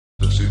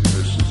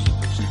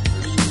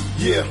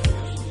Yeah.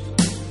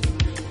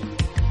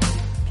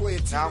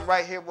 Now I'm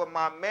right here with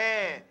my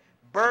man,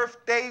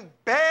 Birthday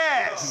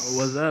Bash.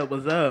 What's up?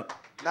 What's up?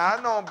 Now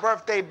I know him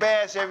Birthday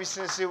Bash ever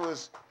since it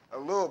was a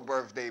little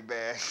Birthday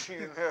Bash.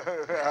 You know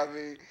what I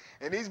mean?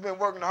 And he's been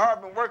working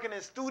hard, been working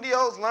in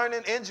studios,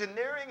 learning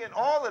engineering and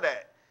all of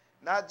that.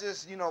 Not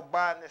just, you know,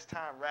 biding this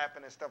time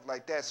rapping and stuff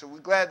like that. So we're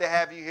glad to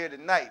have you here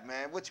tonight,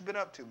 man. What you been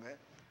up to, man?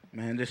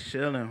 Man, just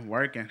chilling,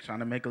 working, trying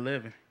to make a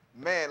living.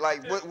 Man,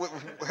 like,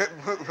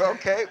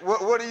 okay,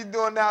 what are you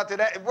doing now to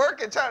that?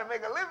 Working, trying to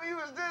make a living? You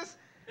was just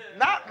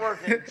not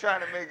working,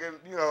 trying to make a,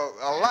 you know,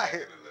 a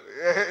life.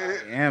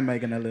 And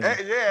making a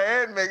living.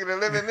 Yeah, and making a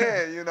living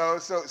there, you know.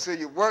 So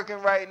you're working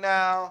right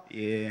now.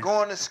 Yeah.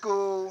 Going to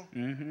school.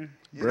 Mm-hmm.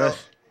 You know.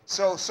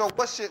 So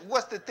what's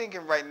the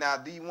thinking right now?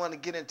 Do you want to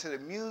get into the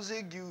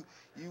music? You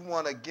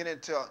want to get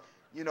into,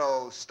 you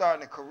know,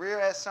 starting a career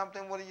at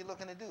something? What are you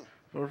looking to do?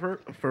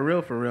 For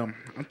real.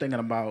 I'm thinking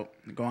about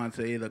going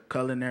to either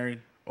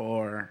culinary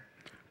or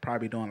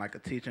probably doing like a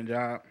teaching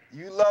job.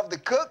 You love to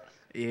cook?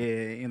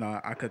 Yeah, you know,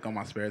 I cook on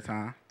my spare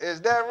time.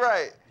 Is that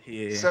right?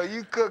 Yeah. So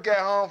you cook at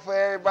home for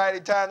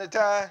everybody time to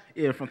time?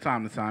 Yeah, from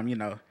time to time, you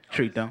know,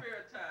 treat them.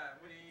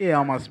 Yeah,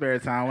 on my spare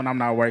time when I'm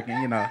not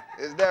working, you know.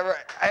 Is that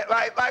right?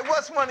 Like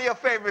what's one of your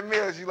favorite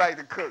meals you like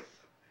to cook?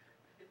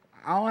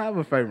 I don't have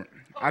a favorite.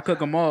 I cook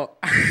them all.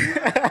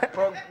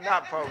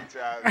 Not pork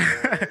chops,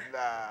 man.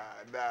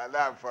 Nah,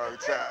 not pork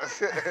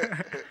chops.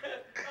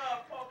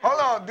 Hold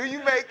on, do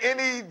you make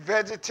any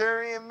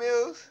vegetarian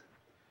meals?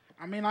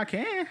 I mean, I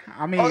can.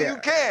 Oh, you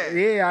can?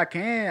 Yeah, I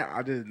can.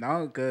 I just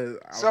know because.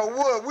 So,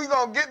 Wood, we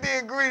going to get the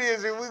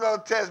ingredients and we going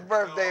to test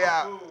Birthday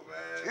out.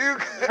 Cool,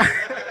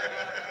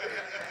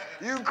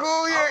 you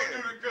cool here?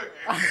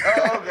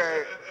 Oh,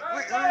 okay.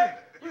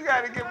 We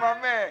got to get my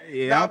man.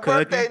 Yeah, now, I'm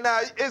cooking. Birthday, now,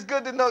 it's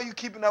good to know you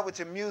keeping up with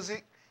your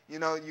music. You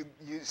know, you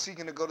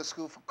seeking to go to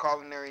school for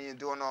culinary and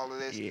doing all of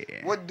this. Yeah.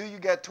 What do you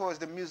got towards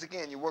the music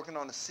end? You working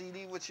on a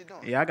CD? What you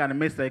doing? Yeah, I got a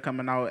mixtape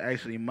coming out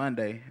actually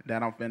Monday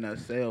that I'm finna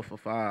sell for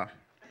 $5.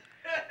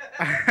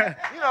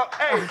 You know,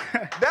 hey,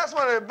 that's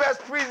one of the best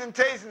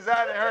presentations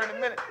I done heard in a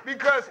minute.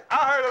 Because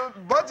I heard a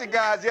bunch of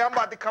guys, I'm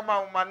about to come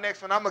out with my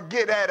next one. I'm going to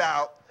get that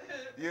out.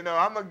 You know,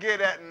 I'm going to get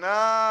that.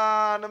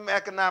 Them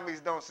economics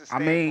don't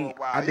sustain for a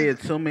while. I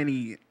did too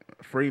many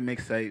free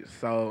mixtapes.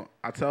 So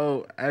I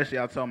told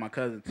my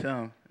cousin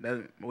Tim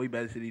that we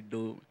basically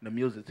do the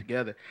music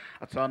together.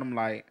 I told him,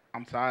 like,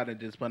 I'm tired of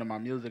just putting my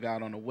music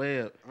out on the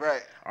web.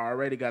 Right. I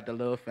already got the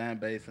little fan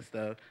base and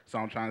stuff, so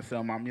I'm trying to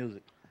sell my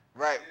music.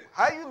 Right.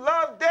 How you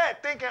love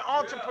that, thinking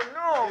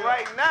entrepreneurial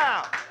right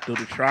now? Through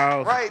the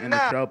trials and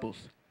now. the troubles,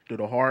 through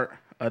the heart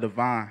of the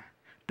vine,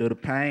 through the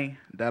pain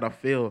that I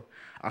feel,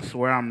 I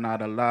swear I'm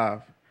not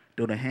alive.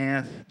 Through the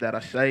hands that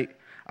I shake,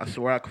 I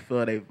swear I can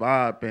feel they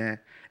vibe, and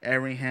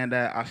every hand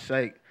that I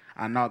shake,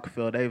 I know I can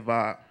feel they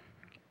vibe.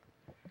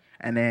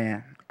 And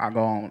then I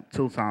go on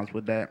 2 times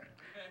with that.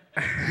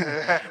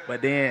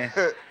 But then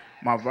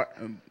my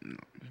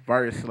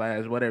verse /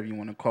 whatever you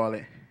want to call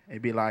it,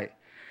 it'd be like,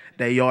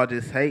 they all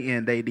just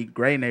hating, they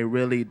degrading, they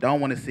really don't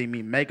want to see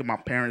me make it. My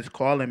parents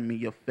calling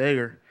me a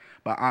figure,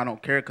 but I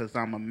don't care because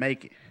I'm going to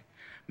make it.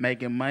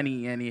 Making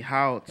money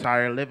anyhow,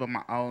 tired of living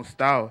my own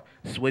style.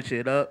 Switch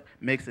it up,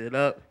 mix it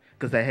up,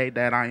 because they hate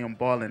that I am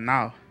balling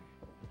now.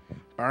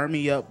 Burn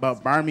me up,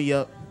 but burn me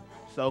up.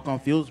 So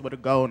confused where to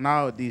go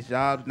now. These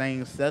jobs, they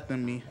ain't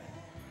accepting me.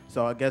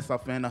 So I guess I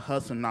finna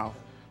hustle now.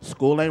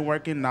 School ain't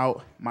working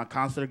out. My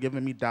counselor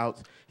giving me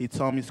doubts. He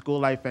told me school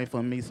life ain't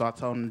for me, so I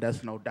told him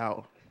that's no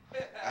doubt.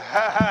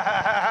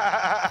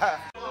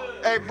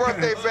 Hey,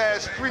 Birthday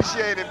Bash,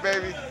 appreciate it,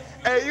 baby.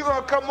 Hey, you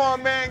gonna come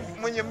on, man,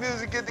 when your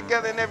music get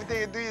together and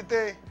everything and do your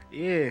thing?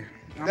 Yeah.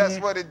 That's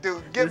what it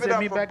do. Give it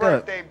up for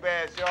Birthday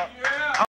Bash, y'all.